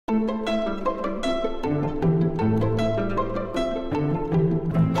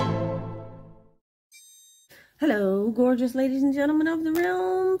gorgeous ladies and gentlemen of the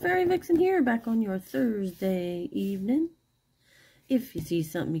realm. Fairy Vixen here, back on your Thursday evening. If you see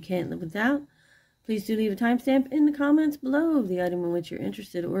something you can't live without, please do leave a timestamp in the comments below of the item in which you're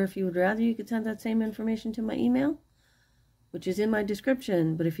interested. Or if you would rather, you could send that same information to my email, which is in my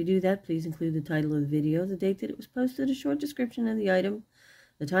description. But if you do that, please include the title of the video, the date that it was posted, a short description of the item,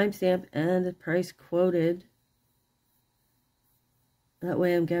 the timestamp, and the price quoted. That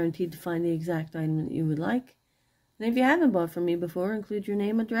way I'm guaranteed to find the exact item that you would like. And if you haven't bought from me before, include your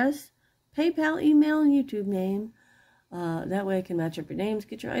name, address, PayPal, email, and YouTube name. That way I can match up your names,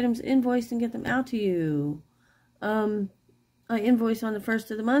 get your items invoiced, and get them out to you. I invoice on the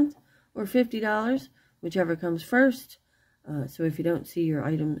 1st of the month, or $50, whichever comes first. So if you don't see your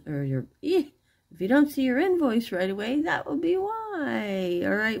item, or if you don't see your invoice right away, that will be why.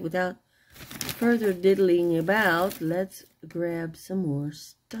 Alright, without further diddling about, let's grab some more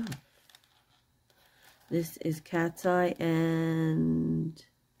stuff. This is Cat's Eye and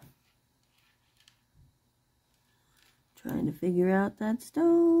trying to figure out that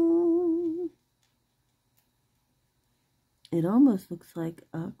stone. It almost looks like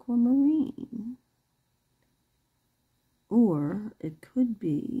aquamarine, or it could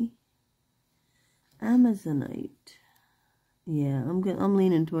be Amazonite. Yeah, I'm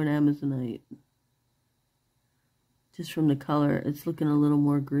leaning toward Amazonite. Just from the color, it's looking a little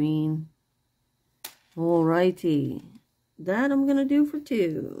more green. Alrighty, that I'm gonna do for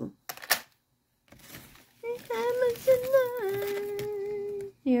 2.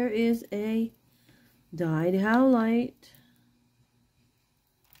 Amazonite. Here is a dyed howlite.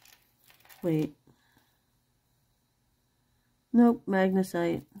 Wait. Nope,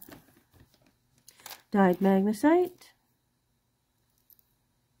 magnesite. Dyed magnesite.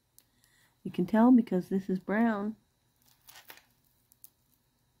 You can tell because this is brown.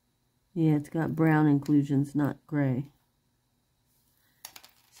 Yeah, it's got brown inclusions, not gray.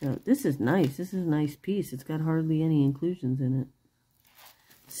 So this is nice. This is a nice piece. It's got hardly any inclusions in it.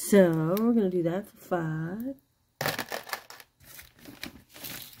 So we're going to do that for 5.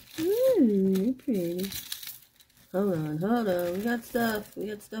 Ooh, pretty. Hold on, hold on. We got stuff. We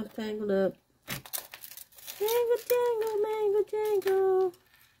got stuff tangled up. Tangle, tangle, mangle, tangle.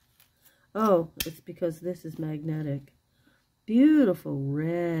 Oh, it's because this is magnetic. Beautiful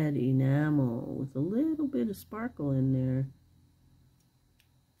red enamel with a little bit of sparkle in there.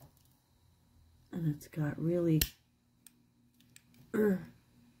 And it's got really,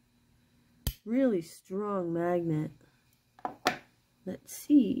 really strong magnet. Let's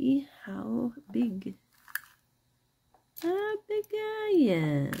see how big. How big are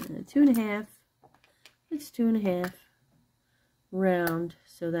ya? 2.5. It's 2.5 round.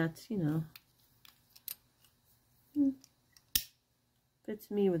 So that's, you know,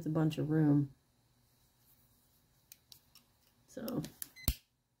 fits me with a bunch of room. So,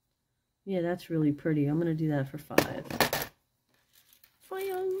 yeah, that's really pretty. I'm going to do that for 5.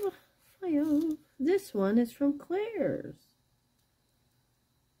 5. This one is from Claire's.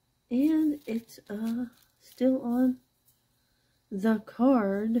 And it's still on the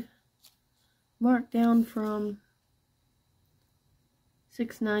card. Marked down from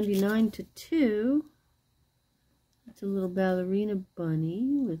 $6.99 to $2. It's a little ballerina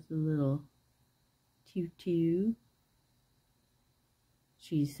bunny with a little tutu.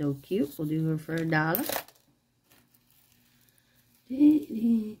 She's so cute. We'll do her for $1.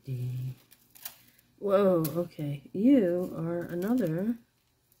 Whoa, okay. You are another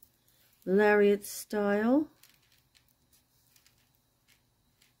lariat style.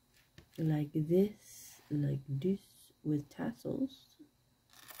 Like this, with tassels.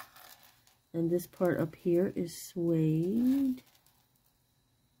 And this part up here is suede.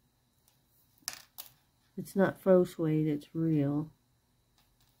 It's not faux suede, it's real.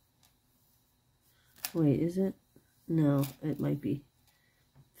 Wait, is it? No, it might be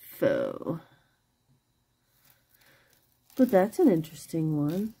faux. But that's an interesting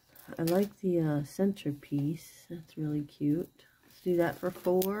one. I like the centerpiece. That's really cute. Let's do that for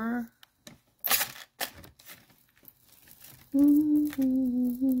 4.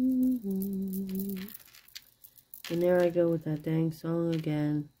 And there I go with that dang song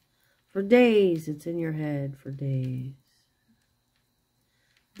again. For days, it's in your head for days.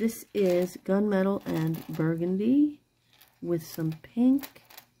 This is gunmetal and burgundy with some pink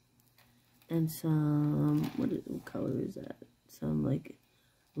and some, what color is that? Some like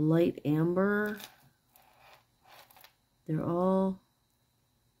light amber. They're all,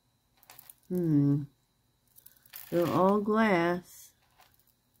 they're all glass.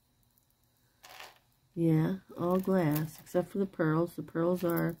 Yeah, all glass, except for the pearls. The pearls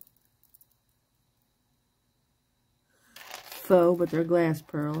are faux, but they're glass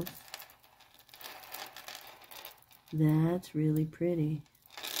pearls. That's really pretty.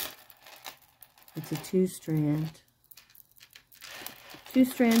 It's a two-strand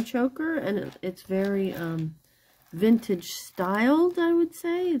choker, and it's very vintage styled, I would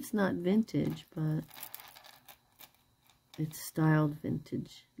say. It's not vintage, but it's styled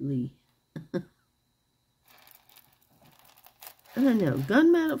vintagely. I don't know.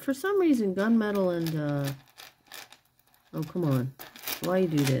 Gunmetal, for some reason, gunmetal and, oh, come on. Why you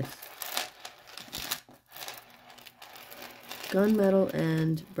do this? Gunmetal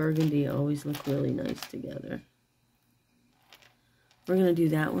and burgundy always look really nice together. We're going to do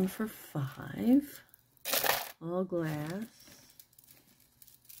that one for $5. All glass.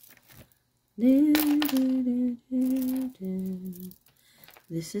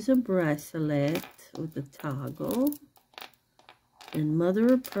 This is a bracelet with a toggle. And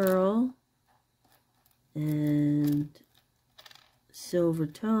mother of pearl. And silver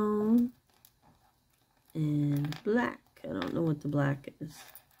tone. And black. I don't know what the black is.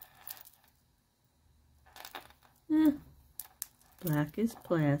 Black is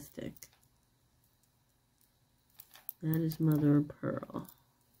plastic. That is mother of pearl.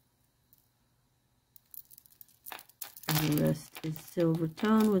 And the rest is silver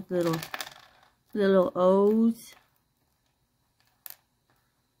tone with little O's.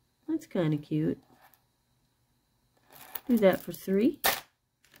 That's kind of cute. Do that for $3.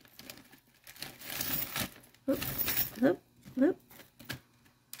 Look.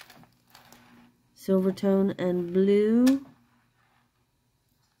 Silver tone and blue.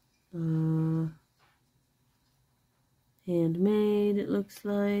 Handmade, it looks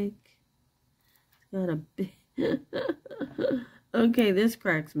like. It's got a big... Okay, this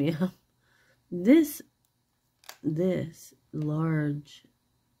cracks me up. This large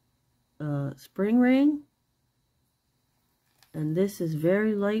spring ring. And this is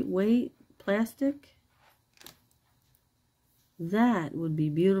very lightweight plastic. That would be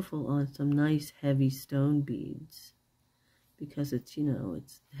beautiful on some nice heavy stone beads. Because it's, you know,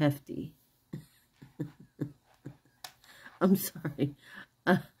 it's hefty. I'm sorry.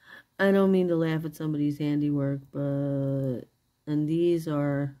 I don't mean to laugh at somebody's handiwork, but... And these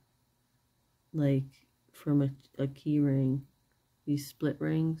are, like, from a key ring. These split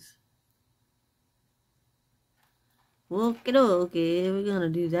rings. Okay, we're going to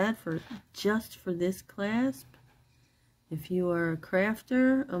do that just for this clasp. If you are a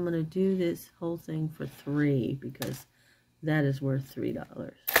crafter, I'm going to do this whole thing for $3 because that is worth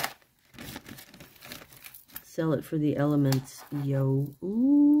 $3. Sell it for the elements, yo.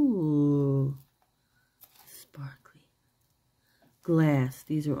 Ooh. Sparkly. Glass.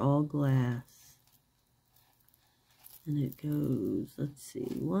 These are all glass. And it goes, let's see,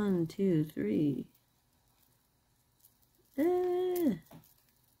 1, 2, 3.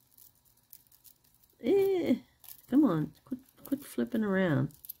 Come on, quit flipping around.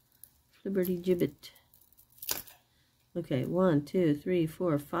 Flibberty gibbet. Okay, 1, 2, 3,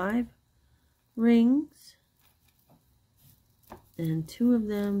 4, 5 rings. And 2 of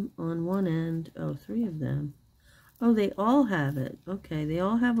them on one end. Oh, 3 of them. Oh, they all have it. Okay, they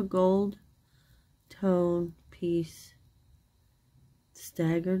all have a gold tone piece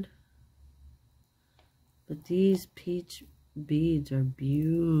staggered. But these peach beads are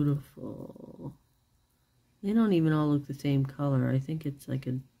beautiful. They don't even all look the same color. I think it's like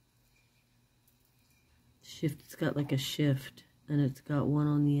a shift. It's got like a shift, and it's got one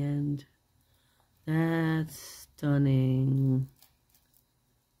on the end. That's stunning.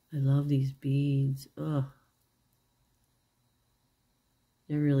 I love these beads. Ugh.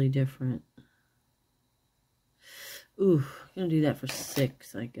 They're really different. Ooh, I'm gonna do that for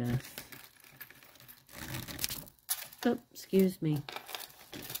 $6, I guess. Oh, excuse me.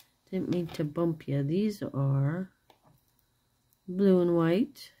 Didn't mean to bump you. These are blue and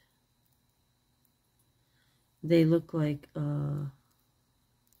white. They look like,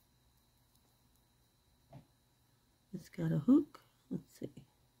 it's got a hook. Let's see.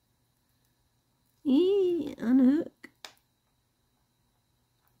 Unhook.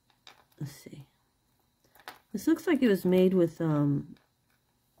 Let's see. This looks like it was made with, you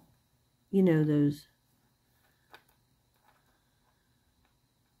know, those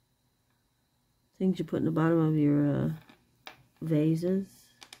things you put in the bottom of your vases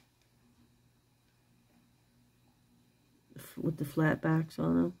with the flat backs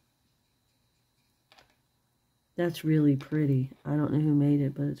on them. That's really pretty. I don't know who made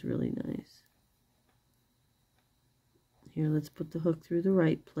it, but it's really nice. Here, let's put the hook through the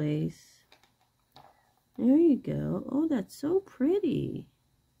right place. There you go. Oh, that's so pretty.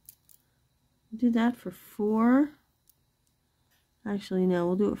 Do that for $4. Actually, no,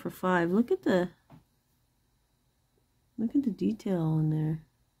 we'll do it for 5. Look at the detail in there.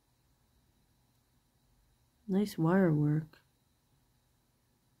 Nice wire work.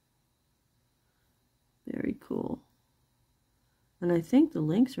 Very cool. And I think the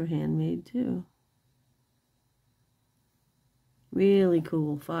links are handmade too. Really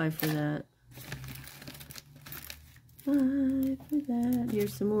cool. 5 for that. 5 for that.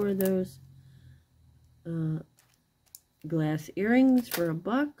 Here's some more of those glass earrings for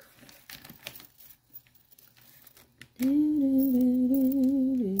 $1.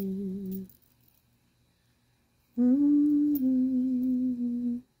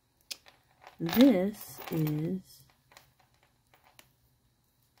 This is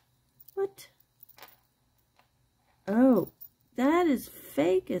what? Oh, that is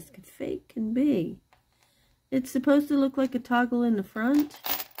fake as fake can be. It's supposed to look like a toggle in the front,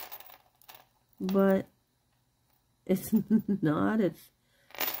 but it's not. It's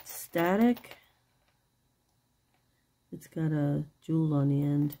static. It's got a jewel on the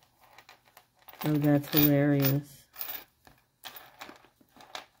end. Oh, that's hilarious.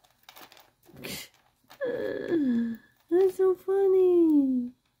 That's so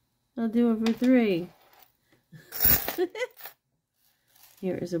funny. I'll do it for 3.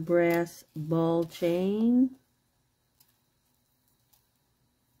 Here is a brass ball chain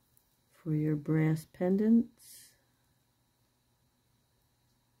for your brass pendants.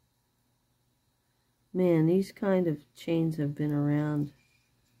 Man, these kind of chains have been around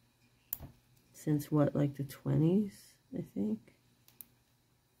since what, like the 20s, I think.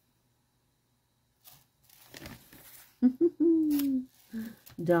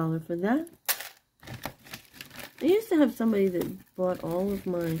 $1 for that. I used to have somebody that bought all of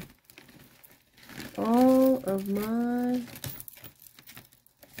my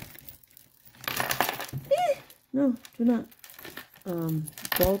no, do not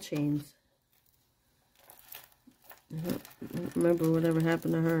ball chains. I don't remember whatever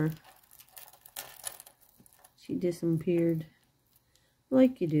happened to her. She disappeared.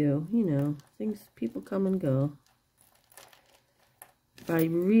 Like you do, you know, people come and go. I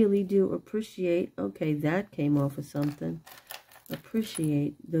really do appreciate, okay, that came off of something.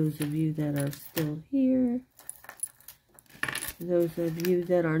 Appreciate those of you that are still here. Those of you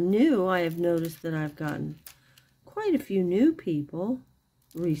that are new, I have noticed that I've gotten quite a few new people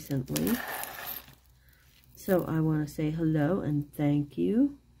recently. So I want to say hello and thank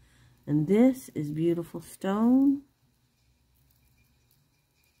you. And this is beautiful stone.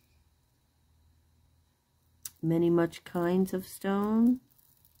 Much kinds of stone.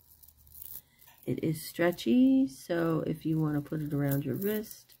 It is stretchy, so if you want to put it around your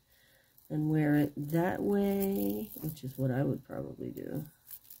wrist and wear it that way, which is what I would probably do.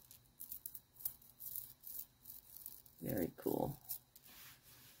 Very cool.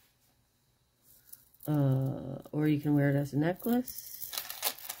 Or you can wear it as a necklace,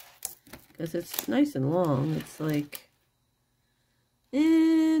 because it's nice and long. It's like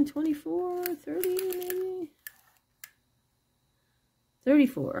 24, 30 maybe?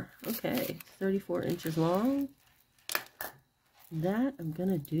 34. Okay, 34 inches long. That I'm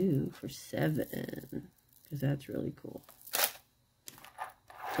gonna do for 7, because that's really cool.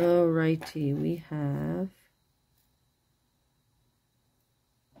 Alrighty, we have,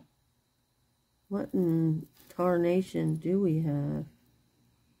 what in tarnation do we have?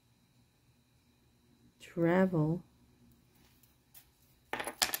 Travel.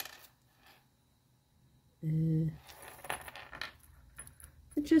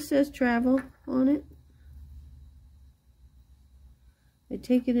 It just says travel on it. I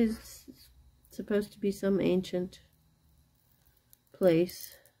take it as supposed to be some ancient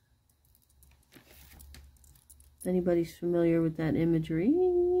place. If anybody's familiar with that imagery,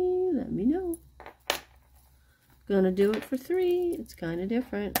 let me know. Gonna do it for 3. It's kind of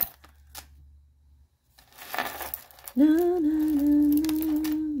different. Na, na, na, na,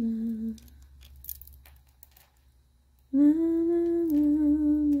 na. Na, na, na,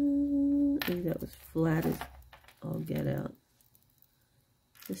 na. I think that was flat as all get out.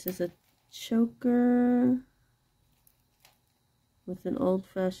 This is a choker with an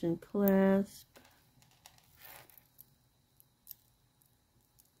old-fashioned clasp.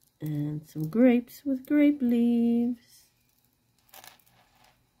 And some grapes with grape leaves.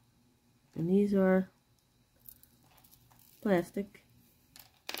 And these are plastic.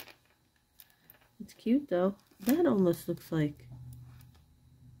 It's cute though. That almost looks like,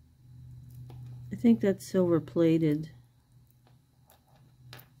 I think that's silver plated.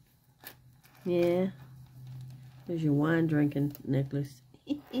 Yeah. There's your wine drinking necklace.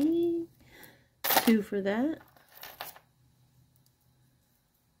 2 for that.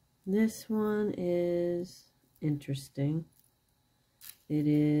 This one is interesting. It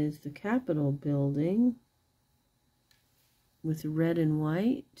is the Capitol building with red and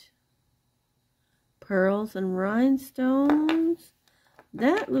white, pearls and rhinestones.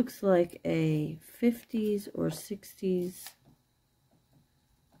 That looks like a 50s or 60s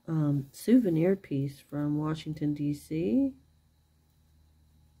souvenir piece from Washington, D.C.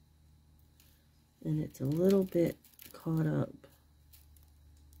 And it's a little bit caught up.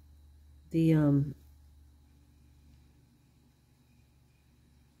 The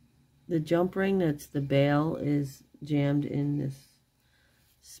jump ring that's the bail is jammed in this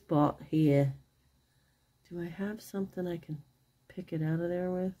spot here. Do I have something I can pick it out of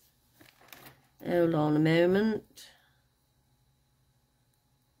there with? Hold on a moment.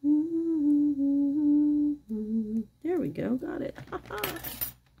 There we go, got it.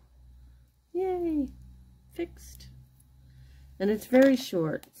 Yay, fixed. And it's very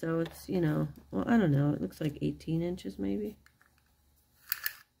short, so it's, you know, well, I don't know, it looks like 18 inches maybe.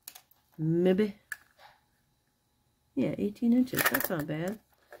 Maybe. Yeah, 18 inches, that's not bad.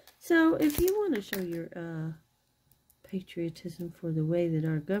 So if you want to show your patriotism for the way that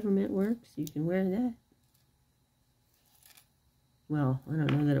our government works, you can wear that. Well, I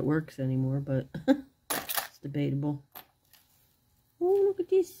don't know that it works anymore, but it's debatable. Oh, look at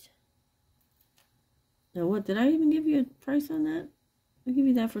this. Now, what, did I even give you a price on that? I'll give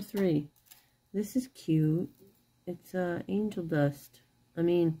you that for $3. This is cute. It's angel dust. I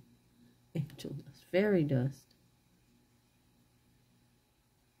mean, angel dust. Fairy dust.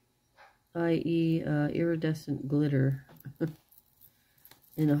 I.e. Iridescent glitter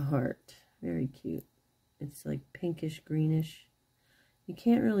in a heart. Very cute. It's like pinkish, greenish. You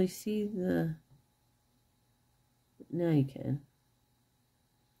can't really see the... Now you can.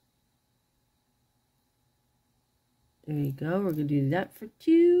 There you go. We're going to do that for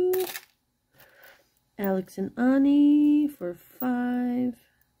 $2. Alex and Ani for $5.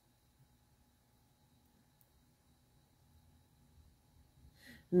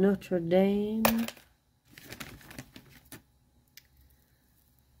 Notre Dame.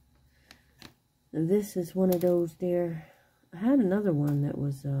 And this is one of those there. I had another one that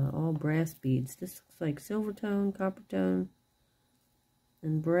was all brass beads. This looks like silver tone, copper tone,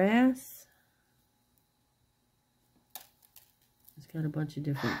 and brass. It's got a bunch of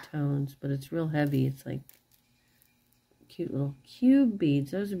different tones, but it's real heavy. It's like cute little cube beads.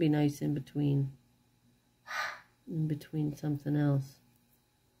 Those would be nice in between something else.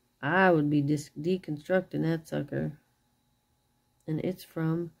 I would be deconstructing that sucker. And it's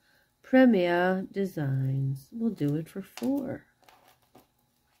from Premier Designs. We'll do it for $4.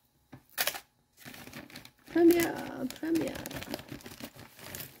 Premier.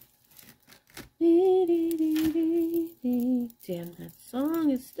 Damn, that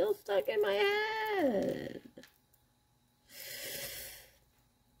song is still stuck in my head.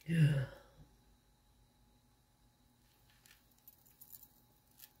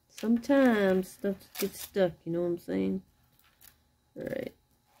 Sometimes stuff gets stuck, you know what I'm saying? Alright,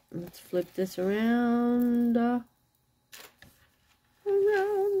 let's flip this around.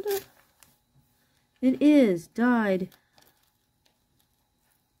 It is dyed.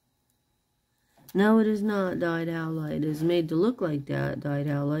 No, it is not dyed howlite. It is made to look like that, dyed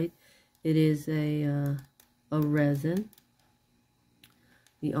howlite. It is a resin.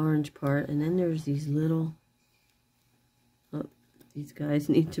 The orange part. And then there's these little... Oh, these guys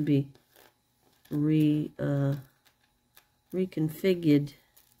need to be reconfigured.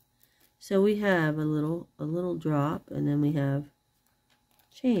 So we have a little drop, and then we have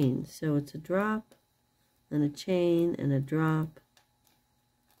chains. So it's a drop, and a chain, and a drop,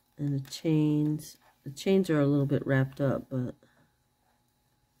 and the chains are a little bit wrapped up, but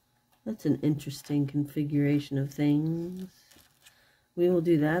that's an interesting configuration of things. We will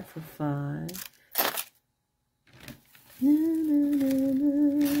do that for $5.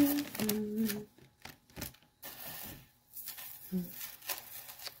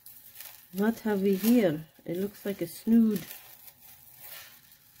 What have we here? It looks like a snood.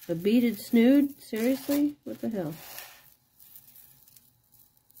 A beaded snood? Seriously? What the hell?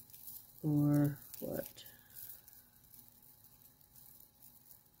 Or what?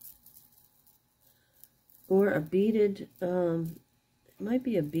 Or a beaded, it might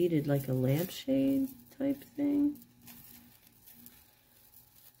be a beaded, like a lampshade type thing.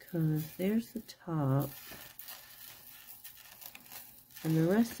 Because there's the top. And the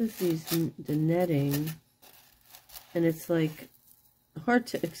rest is the netting. And it's like, hard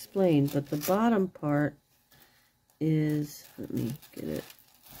to explain, but the bottom part is, let me get it.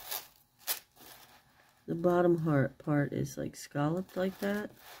 The bottom part is like scalloped like that.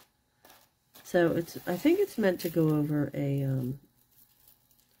 So I think it's meant to go over a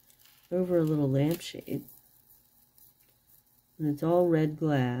little lampshade. And it's all red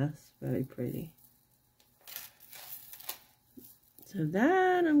glass, very pretty. So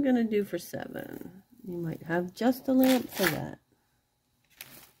that I'm going to do for 7. You might have just a lamp for that.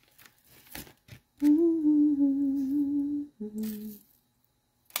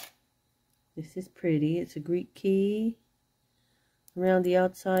 This is pretty. It's a Greek key around the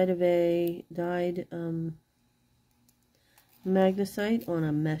outside of a dyed magnesite on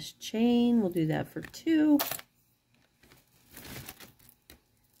a mesh chain. We'll do that for 2.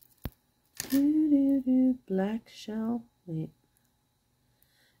 Black shell. Wait.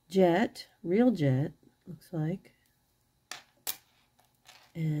 Jet. Real jet. Looks like.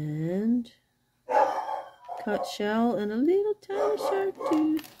 And cut shell and a little tiny shark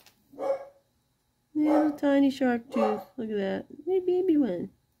tooth. Little tiny shark tooth. Look at that. Hey, baby one.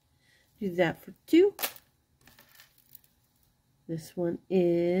 Do that for 2. This one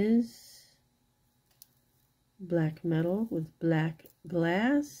is black metal with black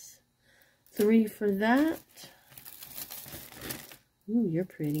glass. 3 for that. Ooh, you're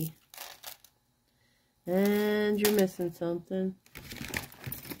pretty. And you're missing something.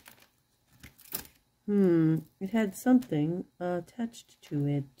 It had something attached to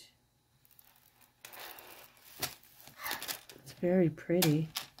it. It's very pretty.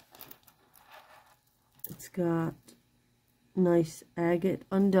 It's got nice agate,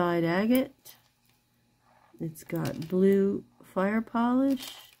 undyed agate. It's got blue fire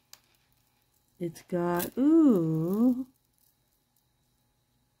polish. It's got, ooh,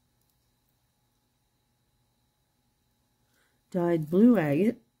 dyed blue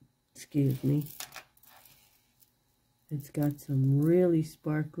agate. Excuse me. It's got some really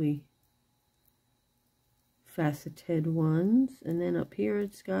sparkly faceted ones. And then up here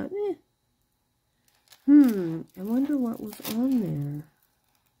it's got, I wonder what was on there.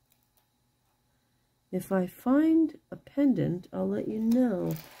 If I find a pendant, I'll let you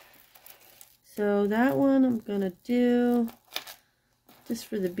know. So that one I'm going to do, just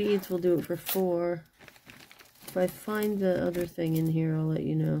for the beads, we'll do it for 4. If I find the other thing in here, I'll let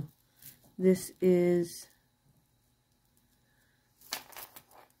you know. This is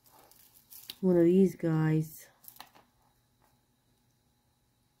one of these guys.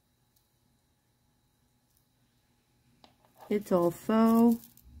 It's all faux,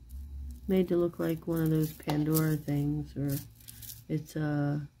 made to look like one of those Pandora things, or it's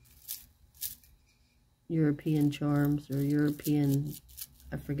European charms, or European,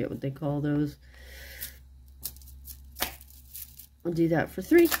 I forget what they call those. I'll do that for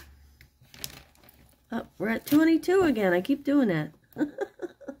 3. Oh, we're at 22 again. I keep doing that.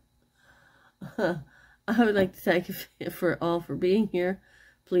 I would like to thank you for being here.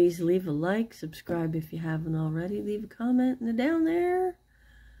 Please leave a like, subscribe if you haven't already, leave a comment down there.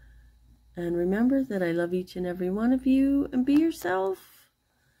 And remember that I love each and every one of you, and be yourself,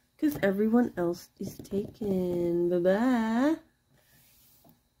 because everyone else is taken. Bye-bye.